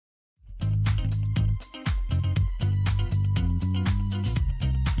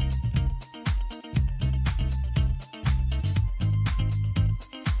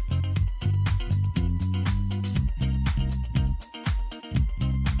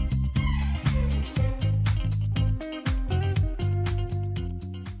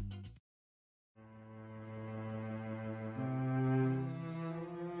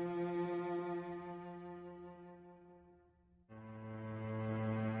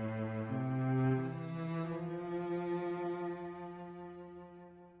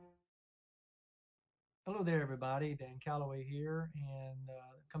Hello there, everybody. Dan Calloway here, and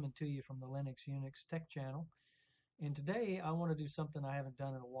coming to you from the Linux Unix Tech Channel. And today I want to do something I haven't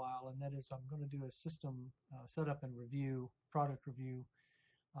done in a while, and that is I'm going to do a system setup and review, product review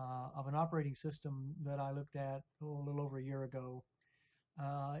of an operating system that I looked at a little over a year ago.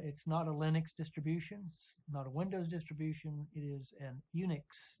 It's not a Linux distribution, it's not a Windows distribution. It is an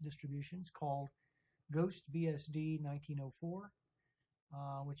Unix distribution. It's called GhostBSD 19.04.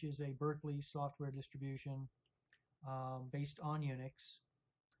 Which is a Berkeley software distribution based on Unix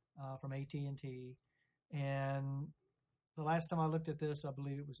from AT&T. And the last time I looked at this, I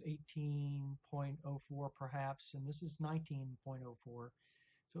believe it was 18.04 perhaps, and this is 19.04.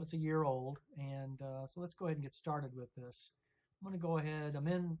 So it's a year old. And so let's go ahead and get started with this. I'm going to go ahead, I'm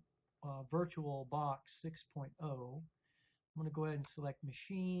in VirtualBox 6.0. I'm going to go ahead and select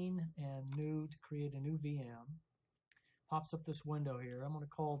Machine and New to create a new VM. Pops up this window here. I'm going to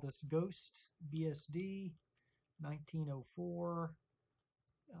call this GhostBSD 19.04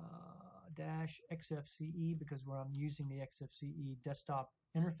 Xfce because I'm using the Xfce desktop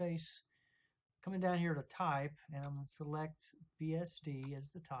interface. Coming down here to type, and I'm going to select BSD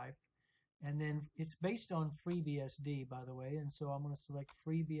as the type, and then it's based on FreeBSD, by the way, and so I'm going to select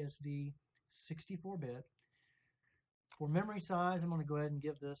FreeBSD 64-bit. For memory size, I'm going to go ahead and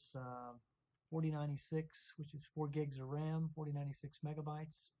give this 4096, which is 4 gigs of RAM, 4096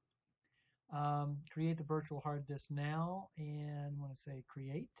 megabytes. Create the virtual hard disk now, and I'm going to say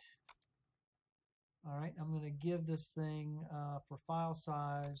create. All right, I'm going to give this thing for file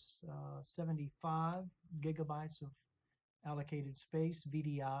size 75 gigabytes of allocated space,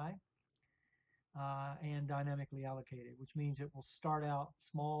 VDI, and dynamically allocated, which means it will start out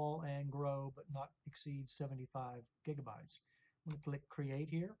small and grow, but not exceed 75 gigabytes. I'm going to click create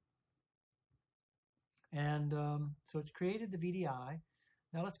here. And so it's created the VDI.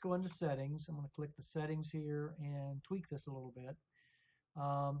 Now let's go into settings. I'm going to click the settings here and tweak this a little bit.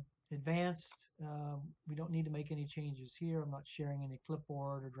 Advanced, we don't need to make any changes here. I'm not sharing any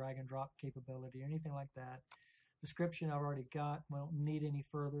clipboard or drag and drop capability or anything like that. Description I've already got. We don't need any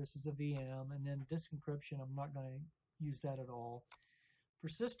further. This is a VM. And then disk encryption, I'm not going to use that at all. For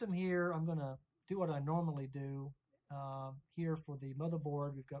system here, I'm going to do what I normally do. Here for the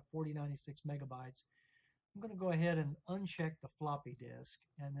motherboard, we've got 4096 megabytes. I'm going to go ahead and uncheck the floppy disk,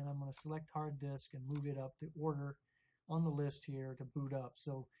 and then I'm going to select hard disk and move it up the order on the list here to boot up.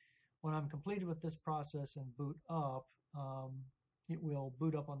 So when I'm completed with this process and boot up, it will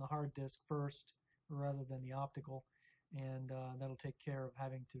boot up on the hard disk first rather than the optical, and that'll take care of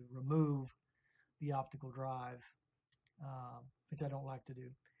having to remove the optical drive, which I don't like to do.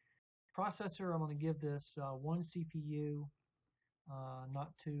 Processor, I'm going to give this 1 CPU,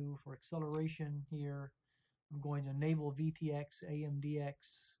 not 2, for acceleration here. I'm going to enable VTX,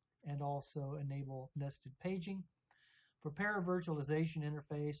 AMDX, and also enable nested paging. For paravirtualization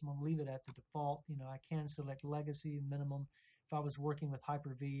interface, I'm going to leave it at the default. You know, I can select legacy minimum. If I was working with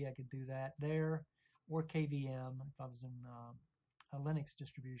Hyper-V, I could do that there, or KVM if I was in a Linux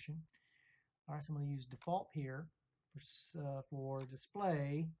distribution. All right, so I'm going to use default here. For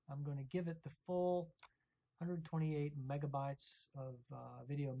display, I'm going to give it the full 128 megabytes of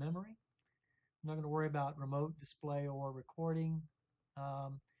video memory. I'm not going to worry about remote display or recording.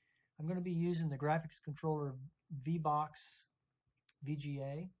 I'm going to be using the graphics controller VBox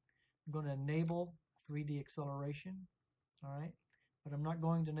VGA. I'm going to enable 3D acceleration, all right? But I'm not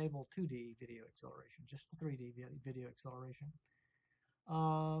going to enable 2D video acceleration, just the 3D video acceleration.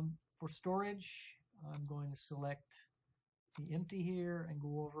 For storage, I'm going to select the empty here and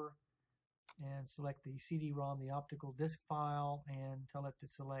go over and select the CD-ROM, the optical disk file, and tell it to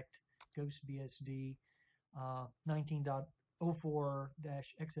select GhostBSD 19.04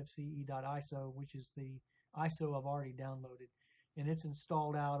 Xfce.iso, which is the ISO I've already downloaded, and it's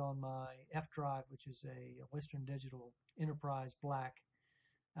installed out on my F drive, which is a Western Digital Enterprise Black,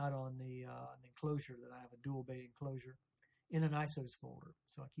 out on the enclosure that I have, a dual bay enclosure, in an ISOs folder.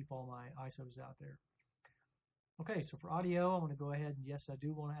 So I keep all my ISOs out there. Okay, so for audio, I'm going to go ahead and yes, I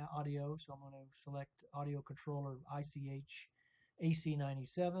do want to have audio, so I'm going to select audio controller ICH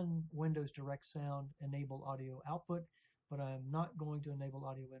AC97, Windows Direct Sound, enable audio output, but I'm not going to enable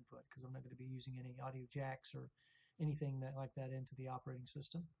audio input because I'm not going to be using any audio jacks or anything like that into the operating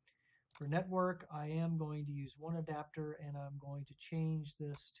system. For network, I am going to use one adapter, and I'm going to change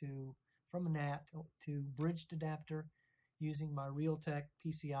this from a NAT to bridged adapter using my Realtek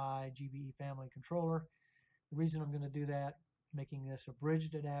PCI GBE family controller. The reason I'm going to do that, making this a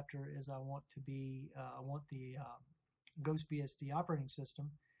bridged adapter, is I want the GhostBSD operating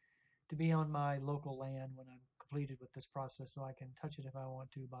system to be on my local LAN when I'm completed with this process, so I can touch it if I want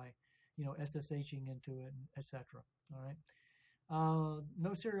to by SSHing into it, etc. All right.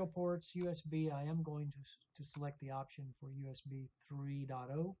 No serial ports, USB. I am going to select the option for USB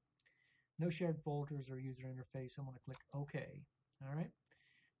 3.0. No shared folders or user interface. I'm going to click OK. All right.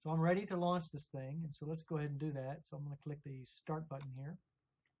 So I'm ready to launch this thing, and so let's go ahead and do that. So I'm going to click the Start button here,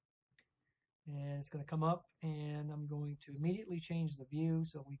 and it's going to come up, and I'm going to immediately change the view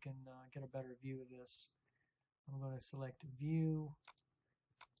so we can get a better view of this. I'm going to select View,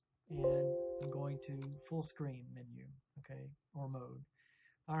 and I'm going to Full Screen menu, okay, or mode.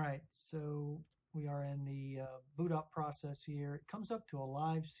 All right, so we are in the boot up process here. It comes up to a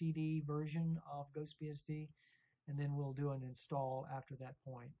live CD version of GhostBSD, and then we'll do an install after that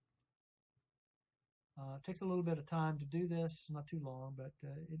point. It takes a little bit of time to do this, not too long, but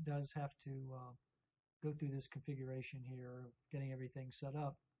it does have to go through this configuration here, getting everything set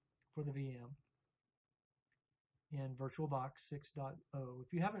up for the VM in VirtualBox 6.0.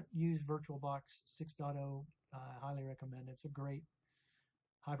 If you haven't used VirtualBox 6.0, I highly recommend it. It's a great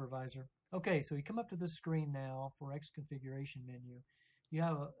hypervisor. Okay, so you come up to this screen now for X configuration menu. You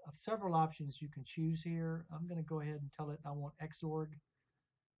have several options you can choose here. I'm going to go ahead and tell it I want Xorg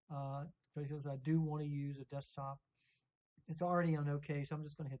because I do want to use a desktop. It's already on OK, so I'm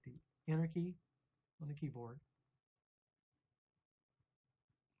just going to hit the Enter key on the keyboard.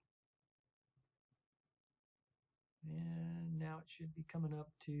 And now it should be coming up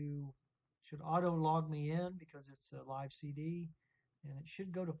to, should auto log me in because it's a live CD, and it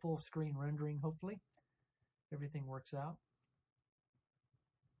should go to full screen rendering, hopefully. Everything works out.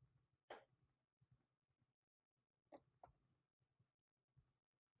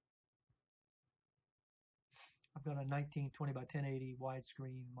 I've got a 1920 by 1080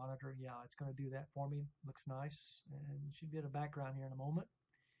 widescreen monitor. Yeah, it's going to do that for me. Looks nice. And you should get a background here in a moment.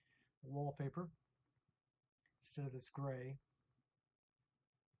 A wallpaper instead of this gray.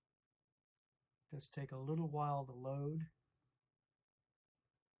 It does take a little while to load.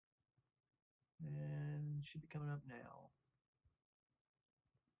 And should be coming up now.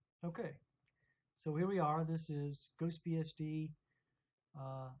 Okay, so here we are. This is GhostBSD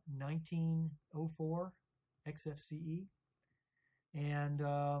 19.04 Xfce, and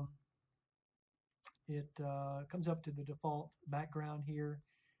it comes up to the default background here.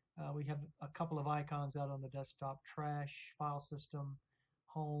 We have a couple of icons out on the desktop: Trash, File System,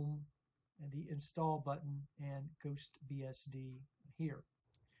 Home, and the Install button, and GhostBSD here.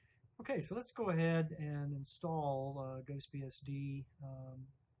 Okay, so let's go ahead and install GhostBSD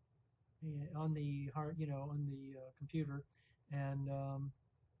on the computer, and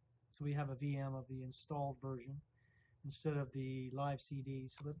so we have a VM of the installed version instead of the live CD.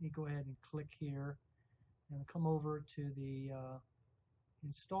 So let me go ahead and click here and come over to the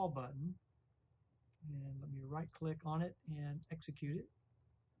install button, and let me right click on it and execute it.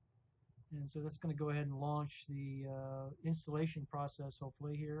 And so that's going to go ahead and launch the installation process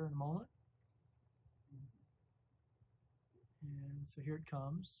hopefully here in a moment. And so here it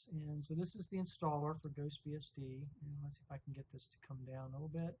comes. And so this is the installer for GhostBSD. And let's see if I can get this to come down a little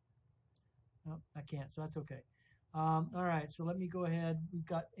bit. No, I can't, so that's okay. All right, so let me go ahead. We've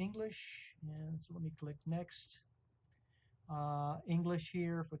got English, and so let me click Next. English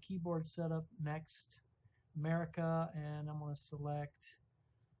here for keyboard setup, Next. America, and I'm going to select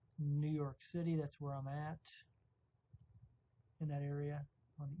New York City. That's where I'm at, in that area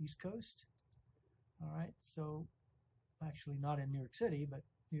on the East Coast. All right, so actually not in New York City, but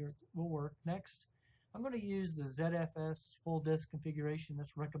New York will work. Next, I'm going to use the ZFS full disk configuration.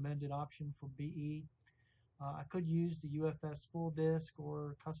 That's recommended option for BE. I could use the UFS full disk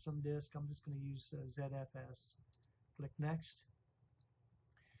or custom disk. I'm just going to use ZFS. Click Next.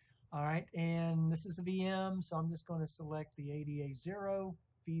 All right, and this is a VM, so I'm just going to select the ADA0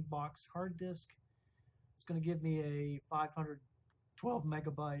 feedbox hard disk. It's going to give me a 512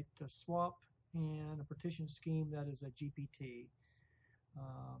 megabyte swap and a partition scheme that is a GPT.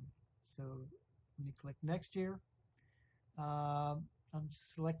 So let me click Next here. I'm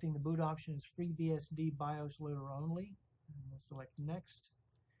selecting the boot option as FreeBSD BIOS loader only. And we'll select Next.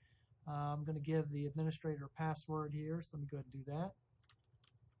 I'm going to give the administrator password here, so let me go ahead and do that.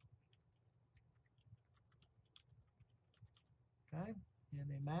 Okay, and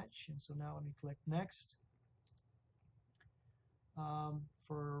they match, and so now let me click Next.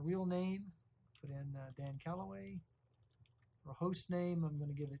 For real name, put in Dan Calloway. For host name, I'm going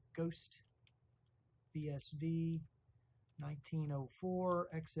to give it GhostBSD 19.04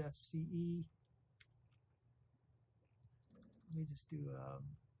 Xfce. Let me just do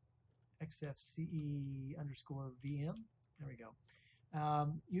Xfce underscore VM. There we go.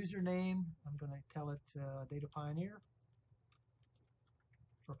 Username, I'm going to tell it Data Pioneer.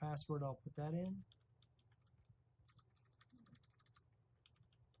 for password, I'll put that in.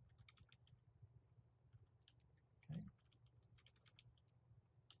 Okay.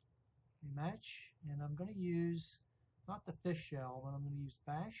 Match, and I'm going to use not the fish shell, but I'm going to use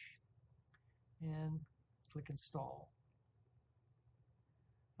bash and click install.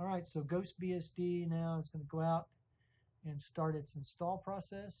 Alright, so GhostBSD now is going to go out and start its install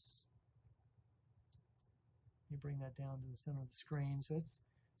process. Let me bring that down to the center of the screen. So it's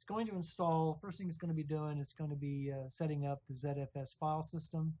going to install. First thing it's going to be doing is going to be setting up the ZFS file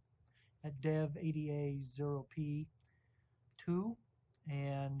system at dev80a0p2,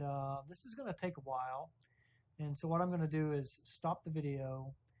 and this is going to take a while. And so what I'm going to do is stop the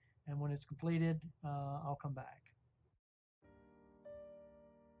video, and when it's completed, I'll come back.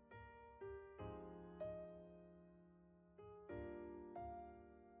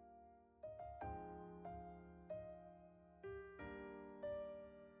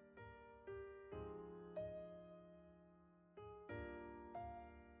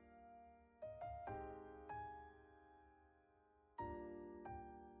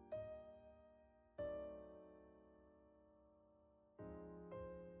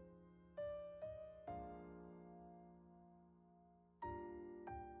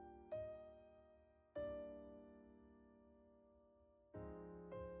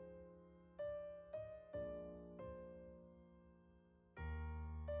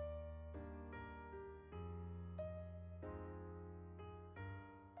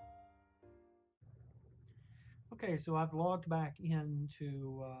 Okay, so I've logged back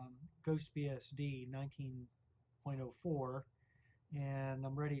into GhostBSD 19.04, and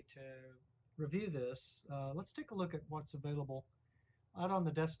I'm ready to review this. Let's take a look at what's available. Out on the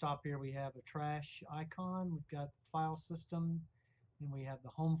desktop here, we have a trash icon. We've got the file system, and we have the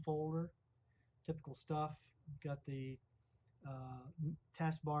home folder, typical stuff. We've got the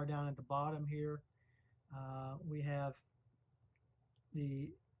taskbar down at the bottom here. We have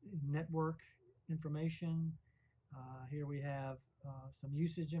the network information. Here we have some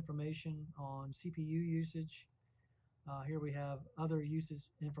usage information on CPU usage. Here we have other usage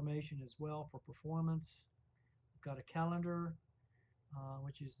information as well for performance. We've got a calendar,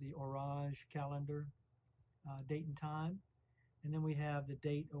 which is the Orage calendar, date and time. And then we have the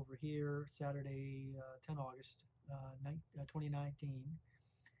date over here, Saturday, 10 August 2019.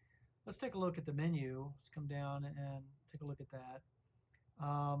 Let's take a look at the menu. Let's come down and take a look at that.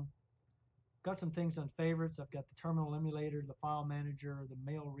 Got some things on favorites. I've got the terminal emulator, the file manager, the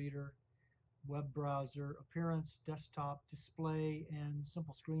mail reader, web browser, appearance, desktop, display, and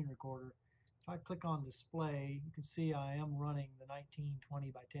simple screen recorder. If I click on display, you can see I am running the 1920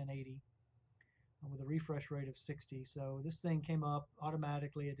 by 1080 with a refresh rate of 60. So this thing came up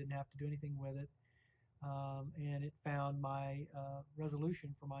automatically. I didn't have to do anything with it. And it found my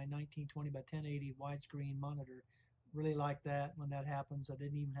resolution for my 1920 by 1080 widescreen monitor. Really like that when that happens. I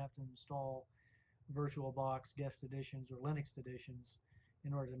didn't even have to install VirtualBox guest editions or Linux editions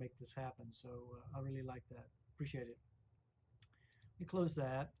in order to make this happen. So I really like that. Appreciate it. Let me close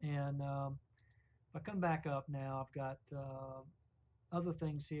that, and if I come back up now, I've got other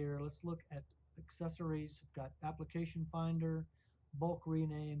things here. Let's look at accessories. I've got Application Finder, Bulk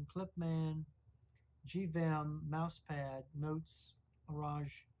Rename, Clipman, GVM, Mousepad, Notes,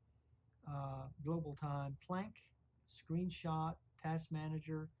 Orage, Global Time, Plank, Screenshot, Task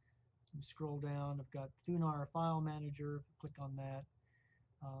Manager. You scroll down, I've got Thunar File Manager. Click on that.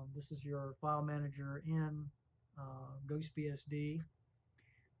 This is your file manager in GhostBSD.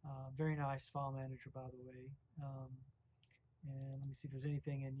 Very nice file manager, by the way. And let me see if there's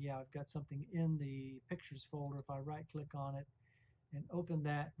anything in. Yeah, I've got something in the pictures folder. If I right click on it and open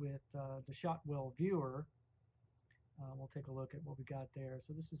that with the Shotwell viewer, we'll take a look at what we got there.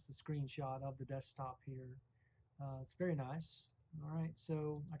 So this is the screenshot of the desktop here. It's very nice. All right,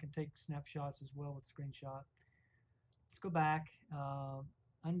 so I can take snapshots as well with screenshot. Let's go back.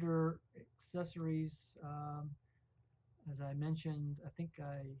 Under accessories, as I mentioned, I think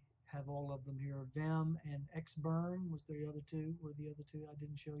I have all of them here. Vim and Xburn was the other two. Were the other two I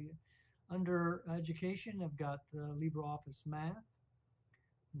didn't show you. Under education, I've got LibreOffice Math.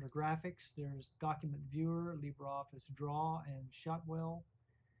 Under graphics, there's Document Viewer, LibreOffice Draw, and Shotwell.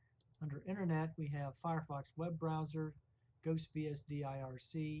 Under Internet, we have Firefox Web Browser, GhostBSD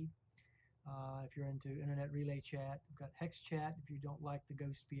IRC. If you're into Internet Relay Chat, we've got HexChat if you don't like the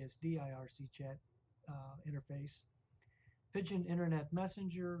GhostBSD IRC chat interface. Pigeon Internet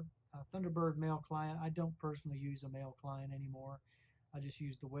Messenger, Thunderbird Mail Client. I don't personally use a mail client anymore. I just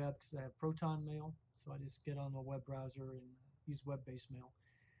use the web because I have Proton Mail, so I just get on the web browser and use web-based mail.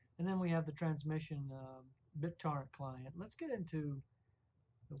 And then we have the transmission BitTorrent client. Let's get into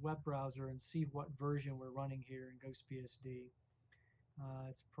the web browser and see what version we're running here in GhostBSD.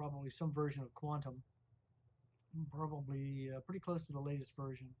 It's probably some version of Quantum, probably pretty close to the latest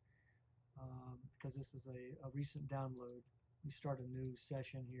version, because this is a recent download. We start a new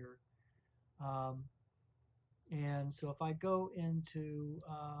session here. And so if I go into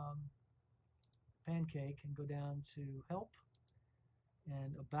Pancake and go down to Help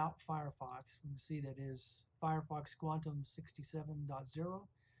and About Firefox, we can see that is Firefox Quantum 67.0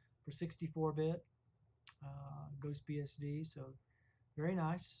 for 64-bit GhostBSD. So very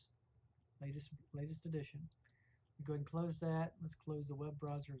nice, latest edition. We go ahead and close that. Let's close the web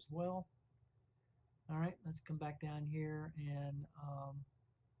browser as well. All right, let's come back down here and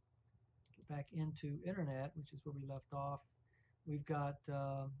get back into Internet, which is where we left off. We've got,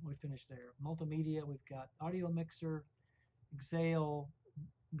 we finished there. Multimedia, we've got Audio Mixer, Xfce,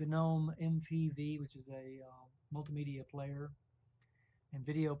 GNOME MPV, which is a multimedia player and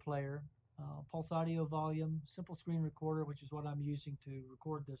video player, Pulse Audio Volume, Simple Screen Recorder, which is what I'm using to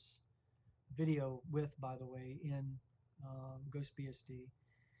record this video with, by the way, in GhostBSD.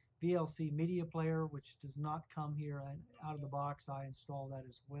 VLC Media Player, which does not come here out of the box. I install that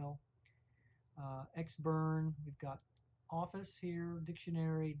as well. Xburn, we've got Office here,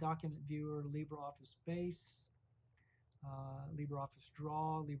 Dictionary, Document Viewer, LibreOffice Base, LibreOffice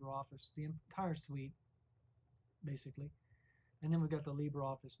Draw, LibreOffice, the entire suite, basically. And then we've got the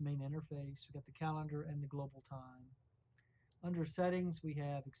LibreOffice main interface. We've got the calendar and the global time. Under settings, we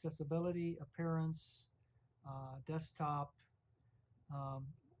have accessibility, appearance, desktop.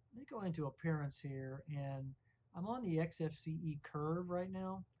 Let me go into appearance here, and I'm on the Xfce curve right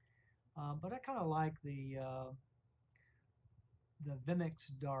now, but I kind of like the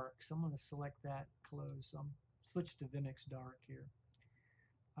Vimix Dark, so I'm going to select that, close. So I'm switch to Vimix Dark here.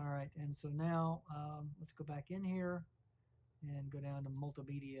 All right, and so now let's go back in here and go down to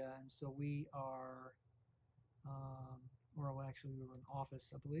multimedia, and so we are, or actually we were in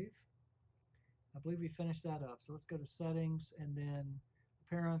Office, I believe. I believe we finished that up. So let's go to settings and then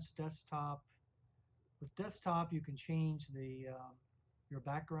appearance, desktop. With desktop, you can change the your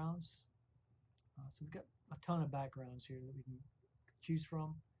backgrounds. So we've got a ton of backgrounds here that we can choose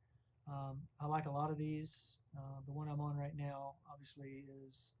from. I like a lot of these. The one I'm on right now, obviously,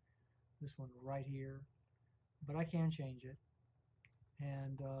 is this one right here, but I can change it.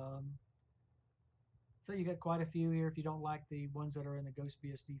 And so you got quite a few here. If you don't like the ones that are in the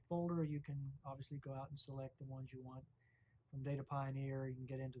GhostBSD folder, you can obviously go out and select the ones you want from Data Pioneer. You can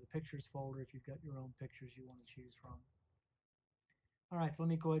get into the pictures folder if you've got your own pictures you want to choose from. All right, so let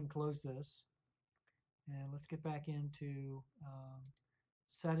me go ahead and close this. And let's get back into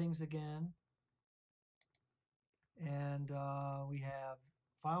settings again. And we have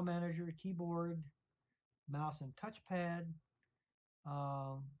File Manager, Keyboard, Mouse and Touchpad,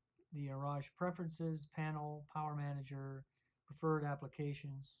 the Mirage Preferences, Panel, Power Manager, Preferred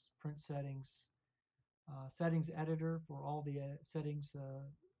Applications, Print Settings, Settings Editor for all the settings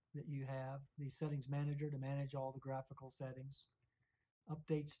that you have, the Settings Manager to manage all the graphical settings,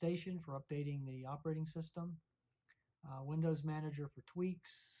 Update Station for updating the operating system, Windows Manager for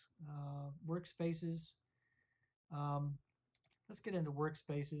tweaks, workspaces. Let's get into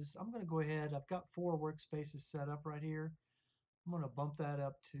workspaces. I'm going to go ahead. I've got 4 workspaces set up right here. I'm going to bump that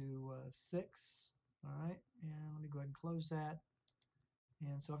up to 6. All right, and let me go ahead and close that.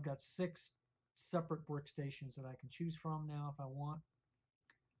 And so I've got 6 separate workstations that I can choose from now if I want.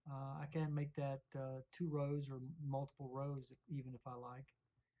 I can make that 2 rows or multiple rows even if I like.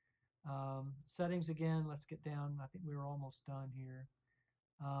 Settings again, let's get down. I think we were almost done here.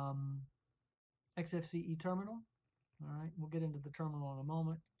 Xfce terminal. All right, we'll get into the terminal in a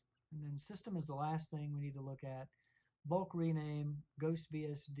moment. And then system is the last thing we need to look at. Bulk rename,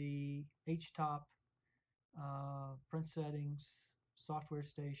 GhostBSD, HTOP, print settings, software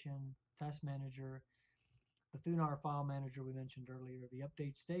station, task manager, the Thunar file manager we mentioned earlier, the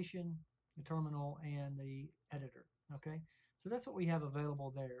update station, the terminal, and the editor. Okay, so that's what we have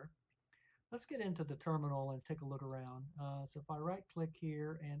available there. Let's get into the terminal and take a look around. So if I right click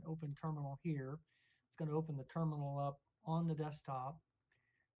here and open terminal here, it's going to open the terminal up on the desktop.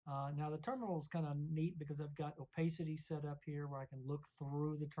 Now the terminal is kind of neat because I've got opacity set up here where I can look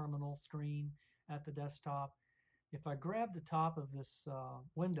through the terminal screen at the desktop. If I grab the top of this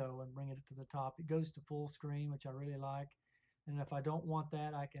window and bring it to the top, it goes to full screen, which I really like. And if I don't want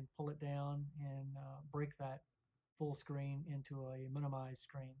that, I can pull it down and break that full screen into a minimized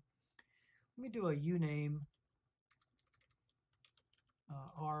screen. Let me do a uname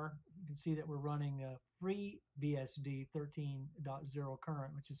R. You can see that we're running free BSD 13.0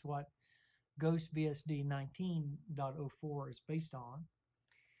 current, which is what GhostBSD 19.04 is based on.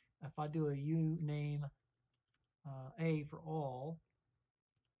 If I do a uname A for all,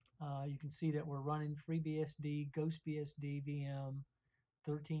 you can see that we're running FreeBSD GhostBSD VM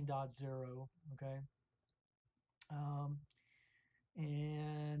 13.0, okay?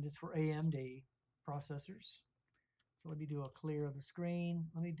 And it's for AMD processors. So let me do a clear of the screen.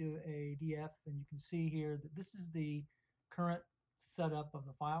 Let me do a DF, and you can see here that this is the current setup of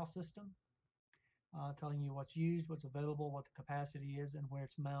the file system, telling you what's used, what's available, what the capacity is, and where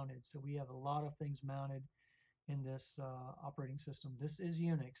it's mounted. So we have a lot of things mounted in this operating system. This is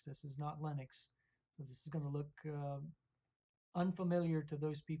Unix. This is not Linux. So this is going to look unfamiliar to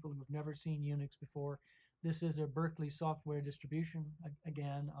those people who have never seen Unix before. This is a Berkeley software distribution,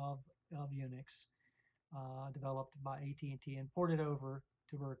 again, of Unix, developed by AT&T and ported over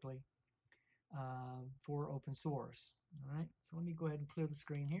to Berkeley for open source. All right, so let me go ahead and clear the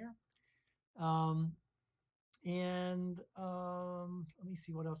screen here. Let me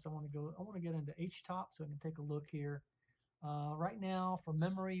see what else I want to go. I want to get into HTOP so I can take a look here. Right now, for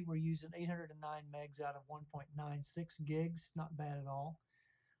memory, we're using 809 megs out of 1.96 gigs. Not bad at all.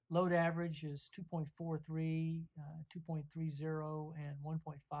 Load average is 2.43, 2.30, and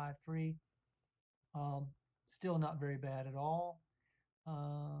 1.53. Still not very bad at all.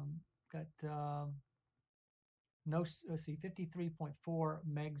 Got no, let's see, 53.4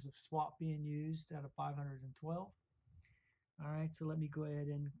 megs of swap being used out of 512. All right, so let me go ahead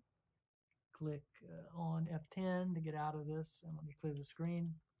and click on F10 to get out of this, and let me clear the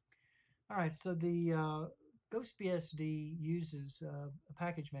screen. All right, so the GhostBSD uses a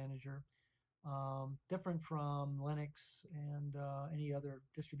package manager, different from Linux and any other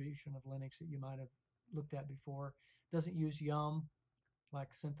distribution of Linux that you might have looked at before. Doesn't use Yum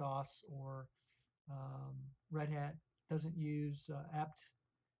like CentOS or Red Hat. Doesn't use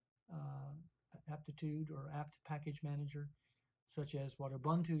aptitude or apt package manager, such as what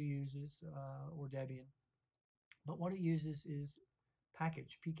Ubuntu uses or Debian. But what it uses is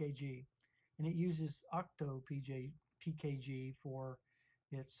package, PKG, and it uses Octo PKG for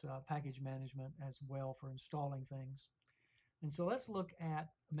its package management as well for installing things. And so let's look at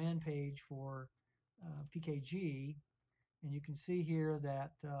a man page for PKG, and you can see here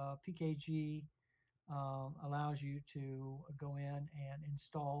that PKG allows you to go in and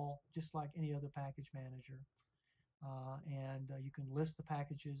install just like any other package manager. You can list the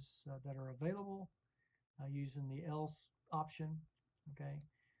packages that are available using the else option. Okay,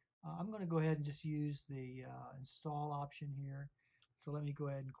 I'm going to go ahead and just use the install option here. So let me go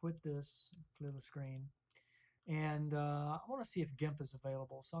ahead and quit this, clear the screen. And I want to see if GIMP is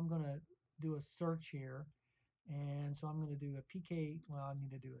available. So I'm going to do a search here. And so I'm going to do a PK, well, I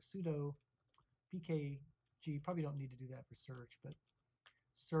need to do a sudo PKG. Probably don't need to do that for search, but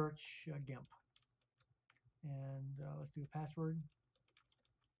search GIMP. And let's do a password.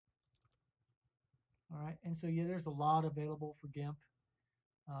 All right, and so yeah, there's a lot available for GIMP,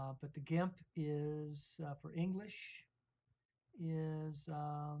 but the GIMP is for English is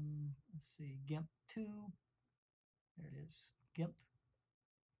let's see, GIMP 2. There it is, GIMP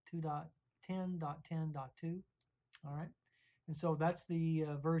 2.10.10.2. All right, and so that's the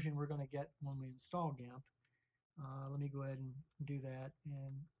version we're going to get when we install GIMP. Let me go ahead and do that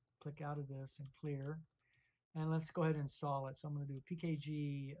and click out of this and clear. And let's go ahead and install it. So I'm going to do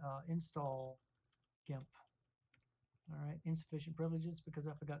PKG install GIMP. All right, insufficient privileges because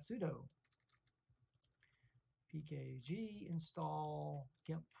I forgot sudo. PKG install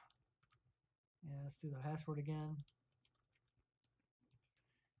GIMP. And let's do the password again.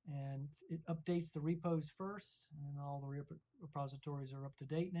 And it updates the repos first, and all the repositories are up to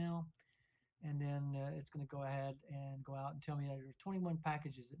date now. And then it's going to go ahead and go out and tell me that there's 21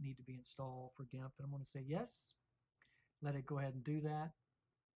 packages that need to be installed for GIMP. And I'm going to say yes. Let it go ahead and do that.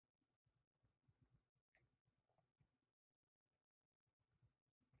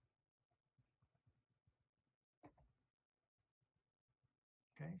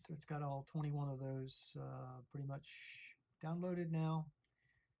 Okay, so it's got all 21 of those pretty much downloaded now,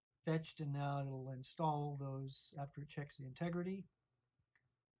 fetched, and now it'll install those after it checks the integrity.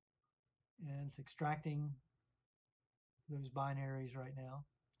 And it's extracting those binaries right now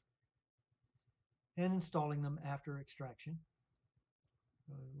and installing them after extraction.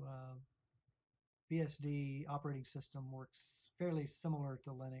 So BSD operating system works fairly similar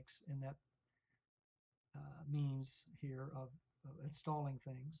to Linux in that means here of installing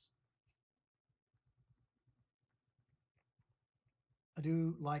things. I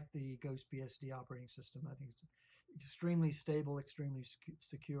do like the GhostBSD operating system. I think it's extremely stable, extremely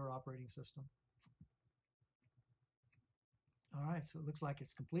secure operating system. All right, so it looks like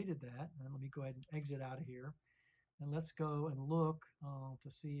it's completed that. And let me go ahead and exit out of here. And let's go and look to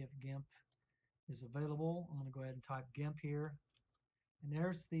see if GIMP is available. I'm going to go ahead and type GIMP here, and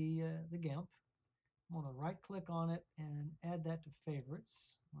there's the GIMP. I'm going to right click on it and add that to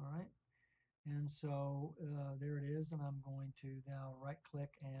favorites. All right, and so there it is, and I'm going to now right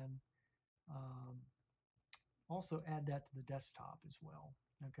click and also add that to the desktop as well.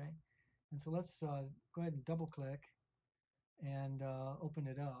 Okay, and so let's go ahead and double click and open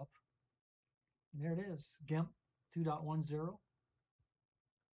it up. And there it is, GIMP 2.10.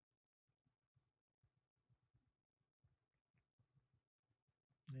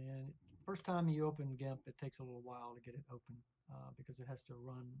 And first time you open GIMP, it takes a little while to get it open because it has to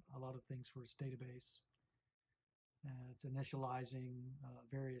run a lot of things for its database. It's initializing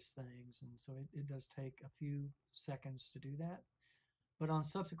various things, and so it does take a few seconds to do that. But on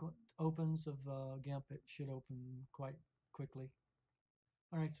subsequent opens of GIMP, it should open quite quickly.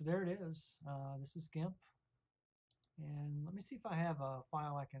 All right, so there it is. This is GIMP. And let me see if I have a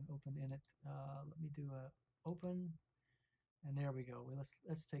file I can open in it. Let me do a open, and there we go.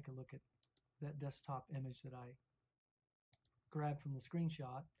 Let's take a look at that desktop image that I grabbed from the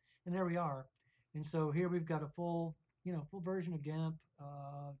screenshot, and there we are. And so here we've got a full version of GIMP,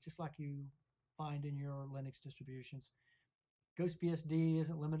 just like you find in your Linux distributions. GhostBSD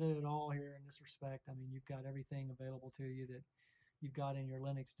isn't limited at all here in this respect. I mean, you've got everything available to you that you've got in your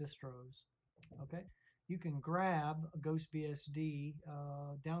Linux distros. Okay, you can grab a GhostBSD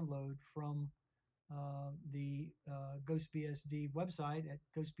download from the GhostBSD website at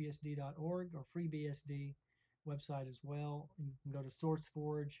GhostBSD.org or FreeBSD website as well. You can go to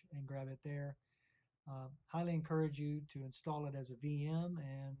SourceForge and grab it there. Highly encourage you to install it as a VM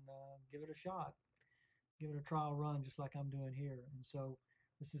and give it a shot. Give it a trial run just like I'm doing here. And so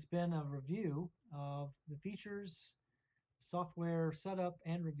this has been a review of the features, software setup,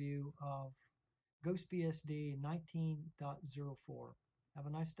 and review of GhostBSD 19.04. Have a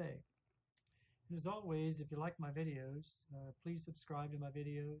nice day. And as always, if you like my videos, please subscribe to my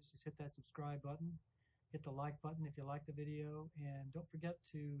videos. Just hit that subscribe button. Hit the like button if you like the video. And don't forget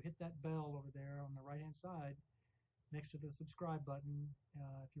to hit that bell over there on the right-hand side next to the subscribe button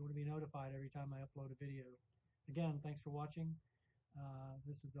if you want to be notified every time I upload a video. Again, thanks for watching.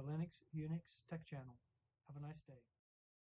 This is the Linux Unix Tech Channel. Have a nice day.